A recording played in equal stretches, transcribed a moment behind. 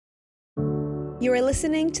You are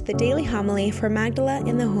listening to the Daily Homily for Magdala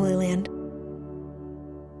in the Holy Land.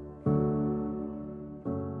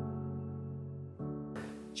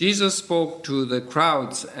 Jesus spoke to the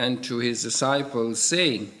crowds and to his disciples,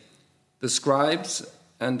 saying, "The scribes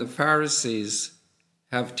and the Pharisees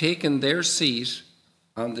have taken their seat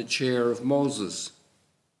on the chair of Moses.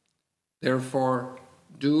 Therefore,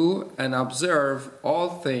 do and observe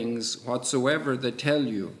all things whatsoever they tell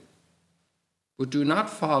you, but do not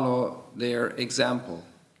follow their example.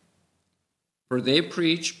 For they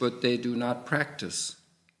preach, but they do not practice.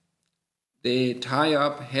 They tie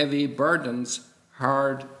up heavy burdens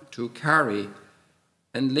hard to carry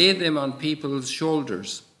and lay them on people's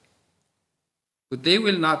shoulders, but they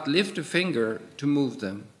will not lift a finger to move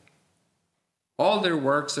them. All their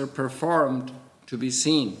works are performed to be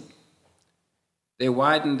seen. They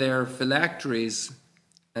widen their phylacteries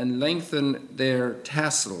and lengthen their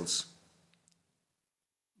tassels.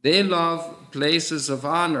 They love places of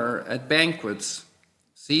honor at banquets,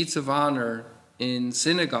 seats of honor in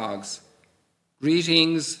synagogues,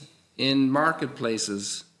 greetings in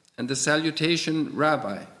marketplaces, and the salutation,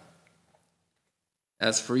 Rabbi.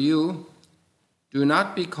 As for you, do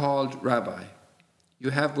not be called Rabbi. You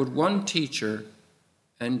have but one teacher,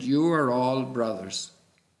 and you are all brothers.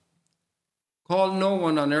 Call no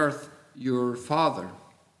one on earth your father.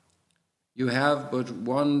 You have but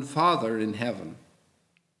one Father in heaven.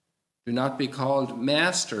 Do not be called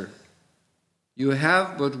Master. You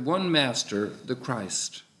have but one Master, the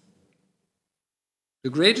Christ. The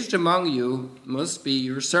greatest among you must be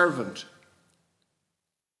your servant.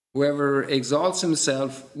 Whoever exalts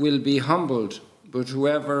himself will be humbled, but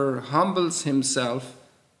whoever humbles himself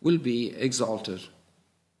will be exalted."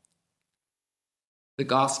 The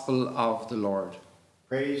Gospel of the Lord.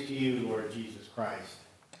 Praise to you, Lord Jesus Christ.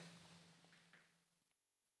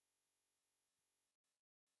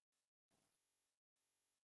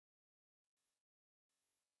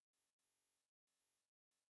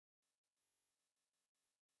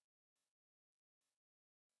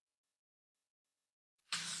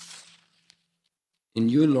 In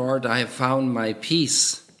you, Lord, I have found my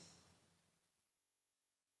peace.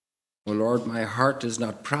 O Lord, my heart is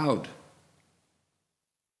not proud.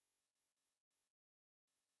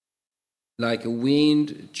 Like a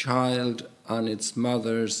weaned child on its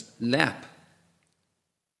mother's lap,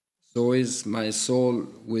 so is my soul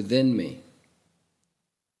within me.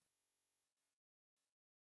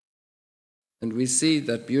 And we see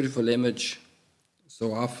that beautiful image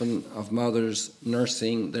so often of mothers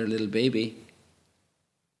nursing their little baby,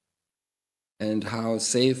 and how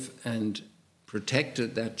safe and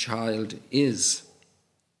protected that child is.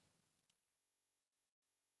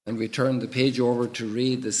 And we turn the page over to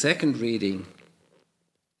read the second reading.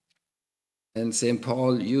 And St.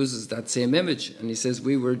 Paul uses that same image. And he says,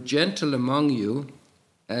 "We were gentle among you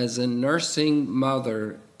as a nursing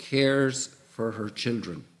mother cares for her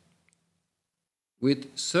children,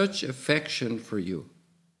 with such affection for you."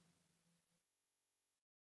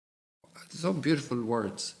 So beautiful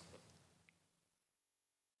words.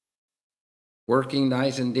 Working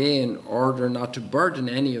night and day in order not to burden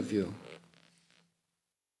any of you.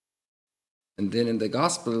 And then in the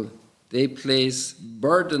Gospel, they place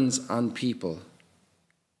burdens on people,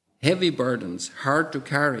 heavy burdens, hard to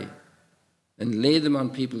carry, and lay them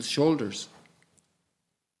on people's shoulders.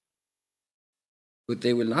 But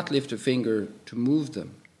they will not lift a finger to move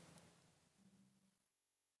them.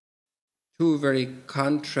 Two very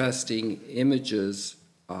contrasting images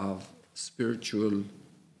of spiritual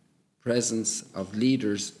presence of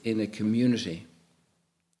leaders in a community.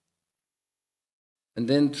 And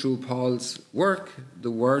then through Paul's work, the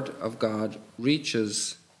Word of God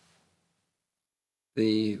reaches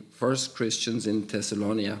the first Christians in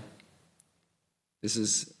Thessalonica. This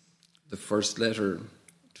is the first letter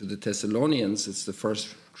to the Thessalonians. It's the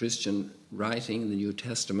first Christian writing in the New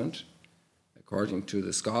Testament, according to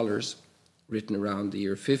the scholars, written around the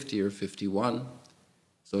year 50 or 51.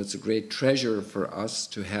 So it's a great treasure for us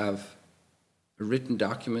to have a written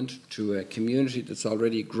document to a community that's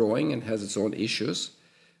already growing and has its own issues,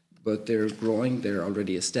 but they're growing, they're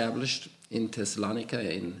already established in Thessalonica,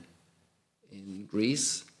 in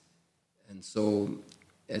Greece. And so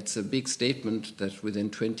it's a big statement that within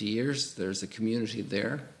 20 years there's a community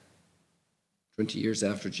there, 20 years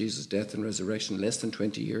after Jesus' death and resurrection, less than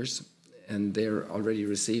 20 years, and they're already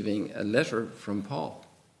receiving a letter from Paul.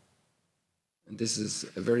 And this is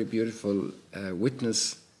a very beautiful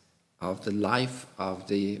witness of the life of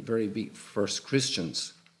the very big first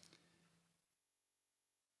Christians.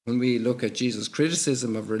 When we look at Jesus'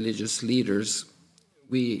 criticism of religious leaders,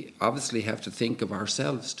 we obviously have to think of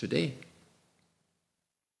ourselves today.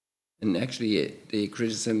 And actually, the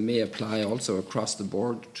criticism may apply also across the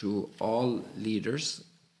board to all leaders,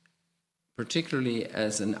 particularly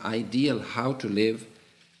as an ideal how to live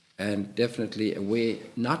and definitely a way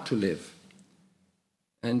not to live.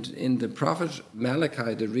 And in the prophet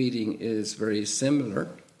Malachi, the reading is very similar,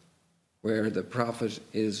 where the prophet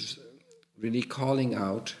is really calling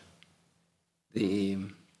out the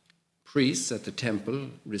priests at the temple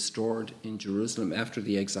restored in Jerusalem after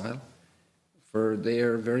the exile for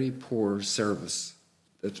their very poor service,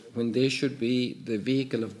 that when they should be the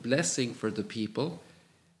vehicle of blessing for the people,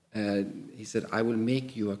 he said, I will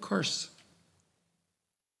make you a curse.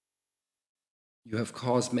 You have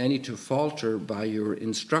caused many to falter by your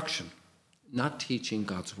instruction, not teaching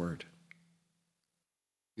God's word.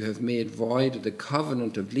 You have made void the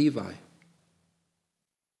covenant of Levi,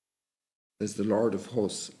 says the Lord of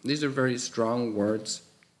hosts. These are very strong words,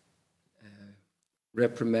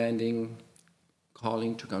 reprimanding,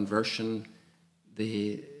 calling to conversion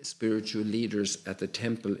the spiritual leaders at the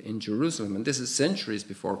temple in Jerusalem. And this is centuries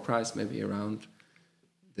before Christ, maybe around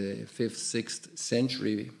the 5th, 6th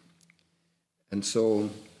century. And so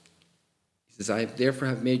he says, I therefore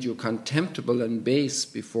have made you contemptible and base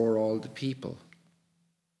before all the people.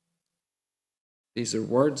 These are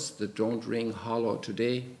words that don't ring hollow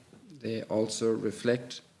today. They also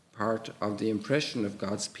reflect part of the impression of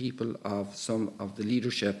God's people of some of the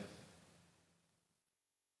leadership.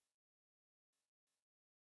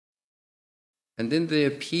 And then the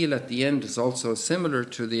appeal at the end is also similar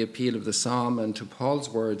to the appeal of the psalm and to Paul's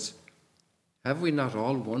words. Have we not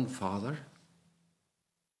all one Father?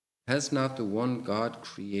 Has not the one God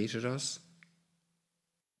created us?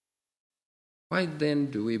 Why then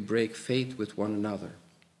do we break faith with one another?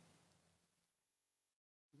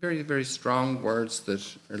 Very, very strong words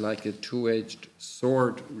that are like a two-edged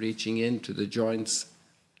sword reaching into the joints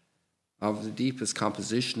of the deepest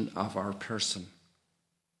composition of our person.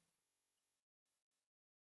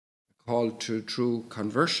 A call to true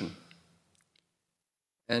conversion.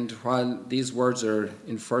 And while these words are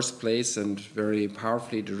in first place and very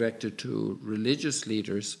powerfully directed to religious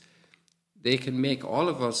leaders, they can make all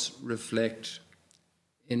of us reflect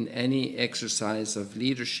in any exercise of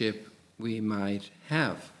leadership we might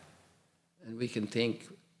have. And we can think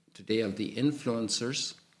today of the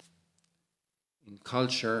influencers in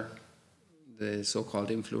culture, the so-called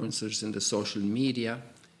influencers in the social media,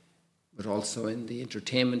 but also in the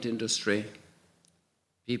entertainment industry,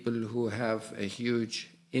 people who have a huge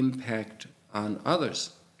impact on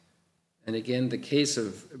others. And again, the case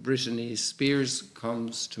of Britney Spears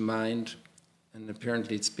comes to mind, and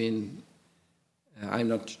apparently it's been, I'm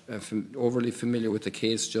not overly familiar with the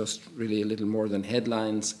case, just really a little more than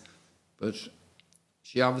headlines, but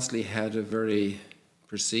she obviously had a very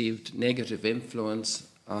perceived negative influence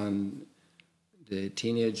on the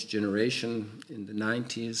teenage generation in the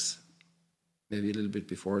 90s, maybe a little bit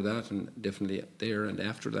before that, and definitely there and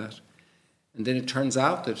after that. And then it turns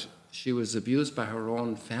out that she was abused by her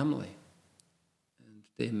own family. And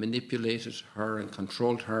they manipulated her and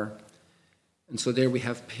controlled her. And so there we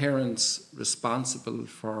have parents responsible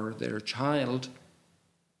for their child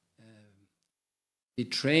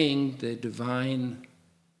betraying the divine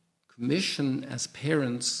commission as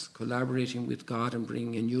parents, collaborating with God and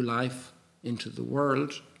bringing a new life into the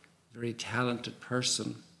world, a very talented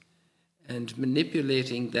person, and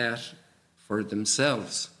manipulating that for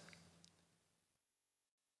themselves.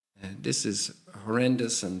 This is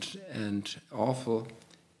horrendous and awful.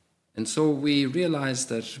 And so we realize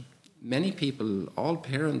that many people, all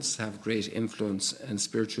parents have great influence and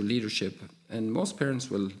spiritual leadership. And most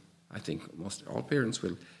parents will, I think all parents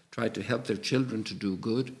will try to help their children to do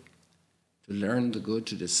good, to learn the good,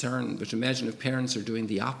 to discern. But imagine if parents are doing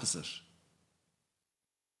the opposite.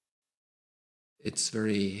 It's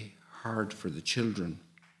very hard for the children.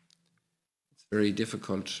 It's very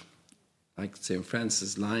difficult. Like St.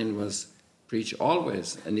 Francis' line was, preach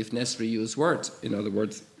always, and if necessary, use words. In other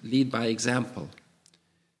words, lead by example.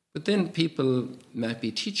 But then people might be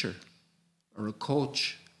a teacher or a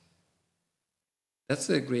coach. That's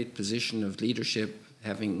a great position of leadership,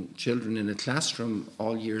 having children in a classroom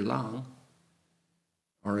all year long,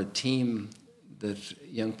 or a team that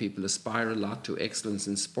young people aspire a lot to excellence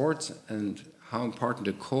in sports, and how important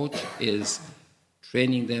a coach is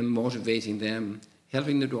training them, motivating them,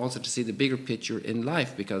 helping them also to see the bigger picture in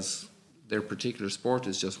life, because their particular sport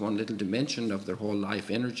is just one little dimension of their whole life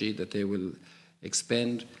energy that they will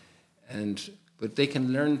expend. But they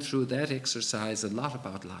can learn through that exercise a lot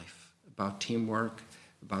about life, about teamwork,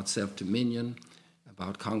 about self-dominion,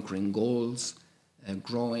 about conquering goals,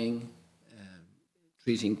 growing,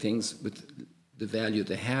 treating things with the value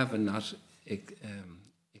they have and not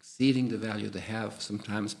exceeding exceeding the value they have.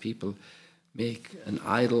 Sometimes people make an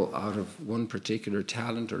idol out of one particular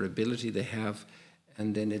talent or ability they have,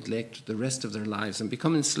 and then neglect the rest of their lives and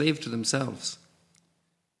become enslaved to themselves.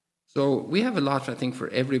 So we have a lot, I think, for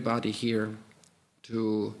everybody here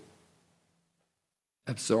to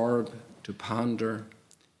absorb, to ponder,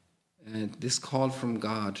 and this call from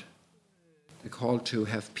God, the call to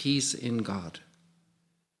have peace in God,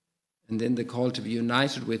 and then the call to be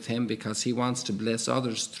united with Him because He wants to bless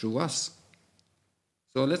others through us.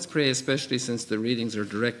 So let's pray, especially since the readings are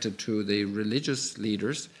directed to the religious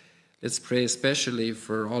leaders. Let's pray especially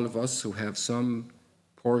for all of us who have some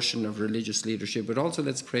portion of religious leadership, but also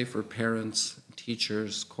let's pray for parents,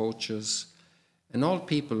 teachers, coaches, and all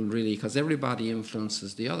people really, because everybody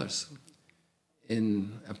influences the others.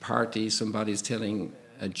 In a party, somebody's telling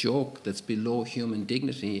a joke that's below human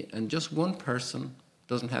dignity, and just one person,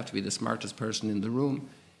 doesn't have to be the smartest person in the room,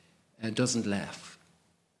 doesn't laugh.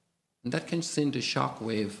 And that can send a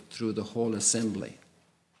shockwave through the whole assembly.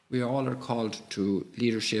 We all are called to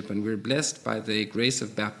leadership, and we're blessed by the grace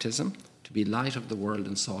of baptism to be light of the world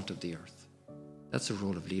and salt of the earth. That's a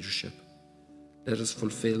role of leadership. Let us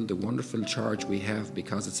fulfill the wonderful charge we have,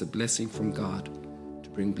 because it's a blessing from God to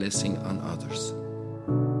bring blessing on others.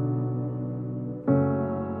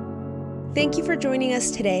 Thank you for joining us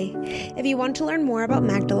today. If you want to learn more about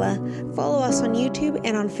Magdala, follow us on YouTube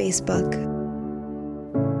and on Facebook.